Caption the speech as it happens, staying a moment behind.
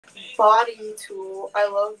body tool. I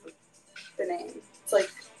love the name. It's like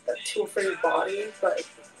a tool for your body, but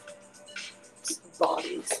it's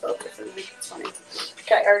body spelled differently. It's funny.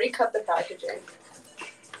 Okay, I already cut the packaging.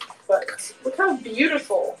 But look how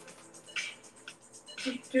beautiful.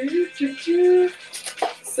 It's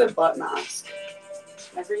a butt mask.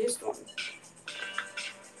 Never used one.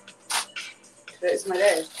 Today's my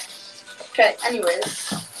day. Okay,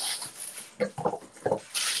 anyways.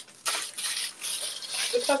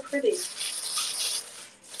 Look how pretty.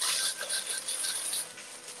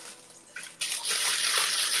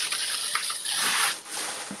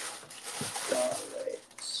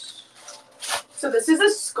 So this is a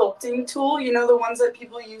sculpting tool, you know, the ones that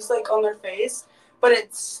people use like on their face, but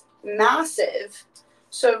it's massive.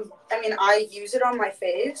 So, I mean, I use it on my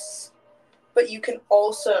face, but you can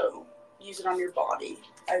also use it on your body.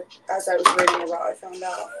 As I was reading about, I found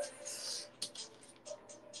out.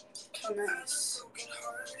 How nice.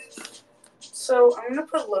 So I'm going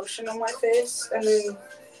to put lotion on my face and then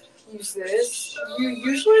use this. You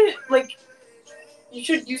usually, like, you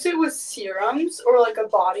should use it with serums or like a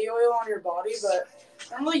body oil on your body, but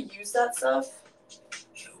I don't really use that stuff.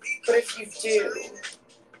 But if you do,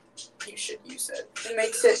 you should use it. It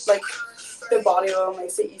makes it, like, the body oil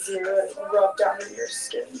makes it easier to rub down on your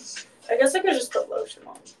skin. I guess I could just put lotion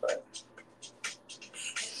on, but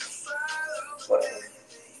whatever.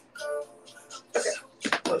 Okay,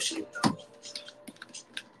 lotion.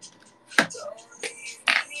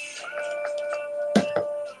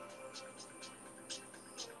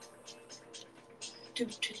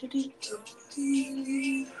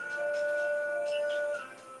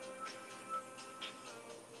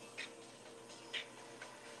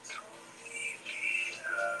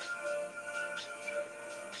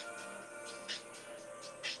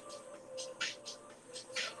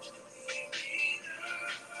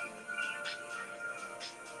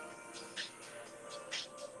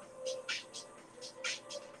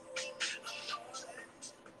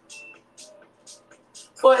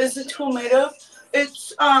 What is the tool made of?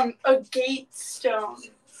 It's a gate stone.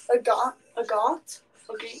 A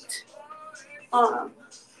gate.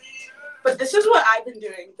 But this is what I've been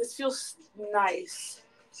doing. This feels nice.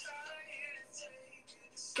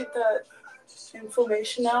 Get that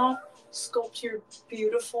inflammation out. Sculpt your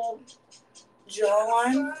beautiful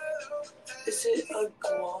jawline. Is it a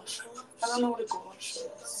gua sha? I don't know what a gua sha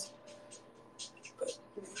is. But,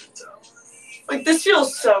 like, this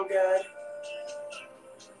feels so good.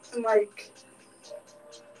 And, like,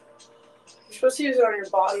 you're supposed to use it on your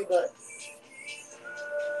body, but it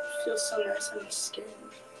feels so nice on your skin.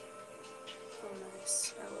 Oh,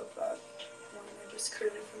 nice. I love that. I just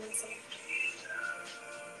created it for myself.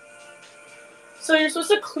 So you're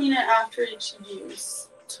supposed to clean it after each use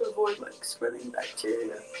to avoid, like, spreading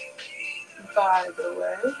bacteria, by the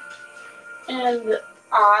way. And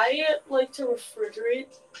I like to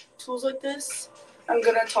refrigerate tools like this. I'm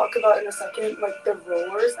going to talk about in a second, like, the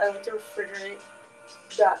rollers. I like to refrigerate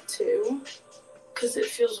that too, because it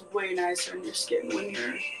feels way nicer on your skin when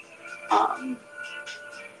you're,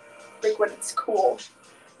 like, when it's cool.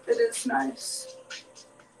 It is nice.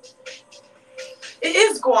 It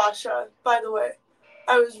is gua sha, by the way.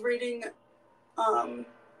 I was reading, the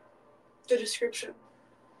description.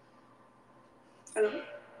 I don't know,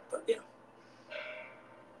 but yeah.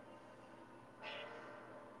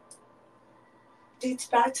 Dates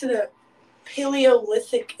back to the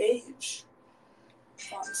Paleolithic age,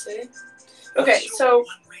 honestly. Okay, so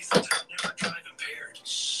I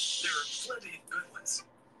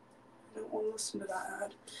don't want to listen to that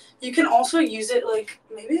ad. You can also use it, like,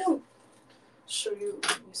 maybe I'll show you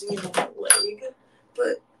using it on my leg,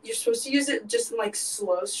 but you're supposed to use it just in, like,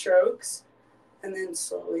 slow strokes and then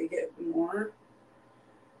slowly get more.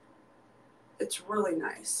 It's really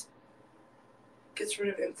nice. Gets rid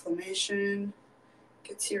of inflammation,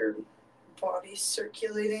 gets your body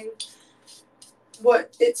circulating.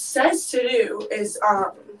 What it says to do is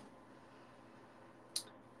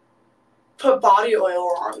put body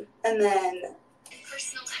oil on and then,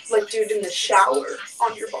 like, do it in the shower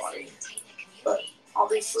on your body. But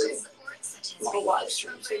obviously I'm on a live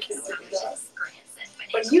stream, so you can't really do that.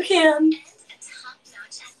 But you can.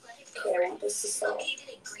 Okay, I want this to sell.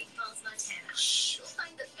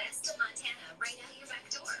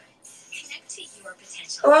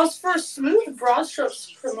 Allows for smooth broad strokes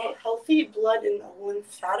to promote healthy blood and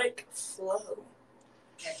lymphatic flow.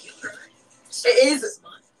 It is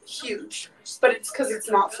huge, but it's because it's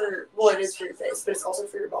not for, well, it is for your face, but it's also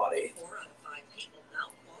for your body. 4 out of 5 people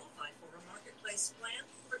now qualify for a marketplace plan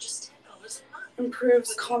for just $10 a month.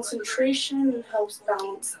 Improves concentration and helps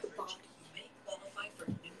balance the body. You may qualify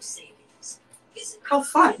for new savings. Visit How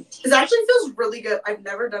fun. It actually feels really good. I've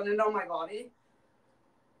never done it on my body,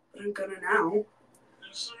 but I'm gonna now.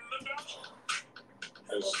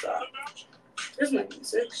 I love that. There's my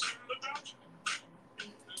music.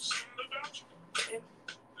 Okay.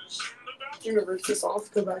 I'm gonna rinse this off,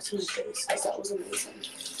 go back to my face, because that was amazing.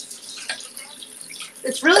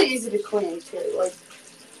 It's really easy to clean, too. Like,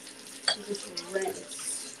 you just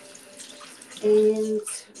rinse. And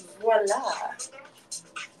voila.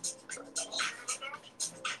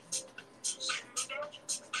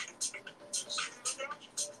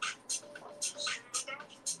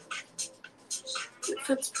 It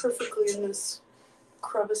fits perfectly in this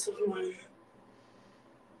crevice of mine.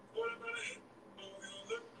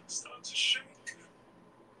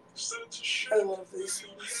 I love these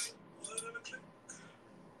things.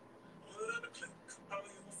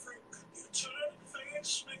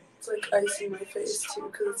 It's like ice in my face too,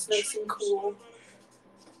 because it's nice and cool.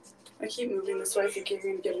 I keep moving this way thinking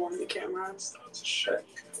you're going to get more on the camera, but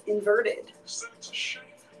it's inverted.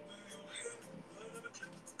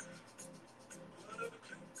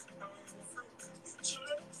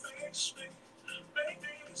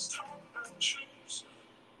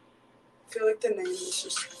 I feel like the name is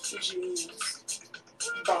just genius.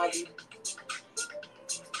 Bawdy. I think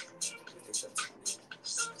that's funny.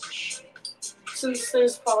 Since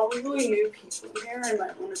there's probably new people in here, I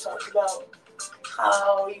might want to talk about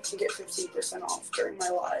how you can get 15% off during my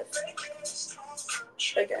live.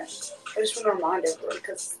 Again, I just want to remind everyone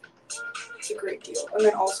because it's a great deal. And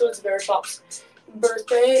then also it's Verishop's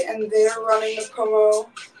birthday, and they're running a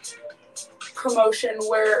promotion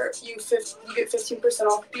where you get 15%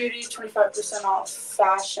 off beauty, 25% off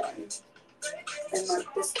fashion, and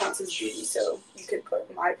like this counts as beauty. So you could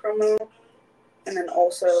put my promo, and then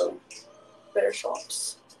also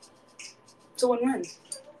Verishop's. It's a win-win.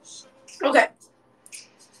 Okay.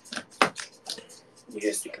 You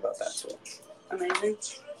just think about that tool. Amazing.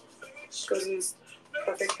 Goes in this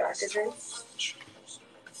perfect packaging.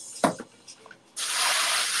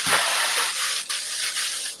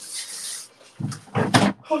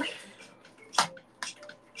 Okay.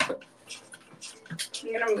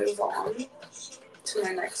 I'm gonna move on to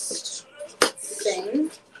my next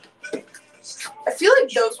thing. I feel like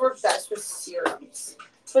those work best with serums,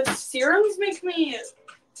 but serums make me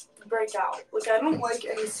break out. Like, I don't like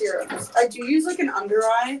any serums. I do use like an under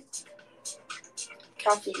eye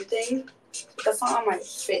caffeine thing, but that's not on my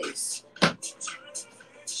face.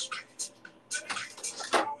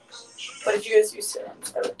 But if you guys use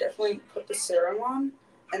serums, I would definitely put the serum on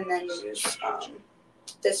and then use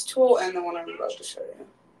this tool and the one I'm about to show you.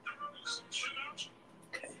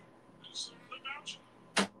 Okay.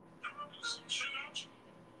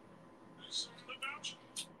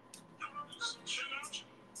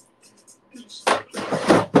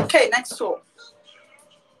 Okay, next tool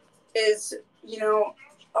is,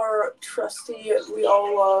 our trusty, we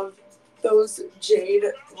all love those jade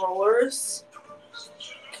rollers.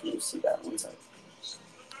 Can you see that one side?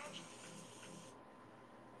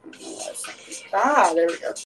 I don't know why it's not. There we go.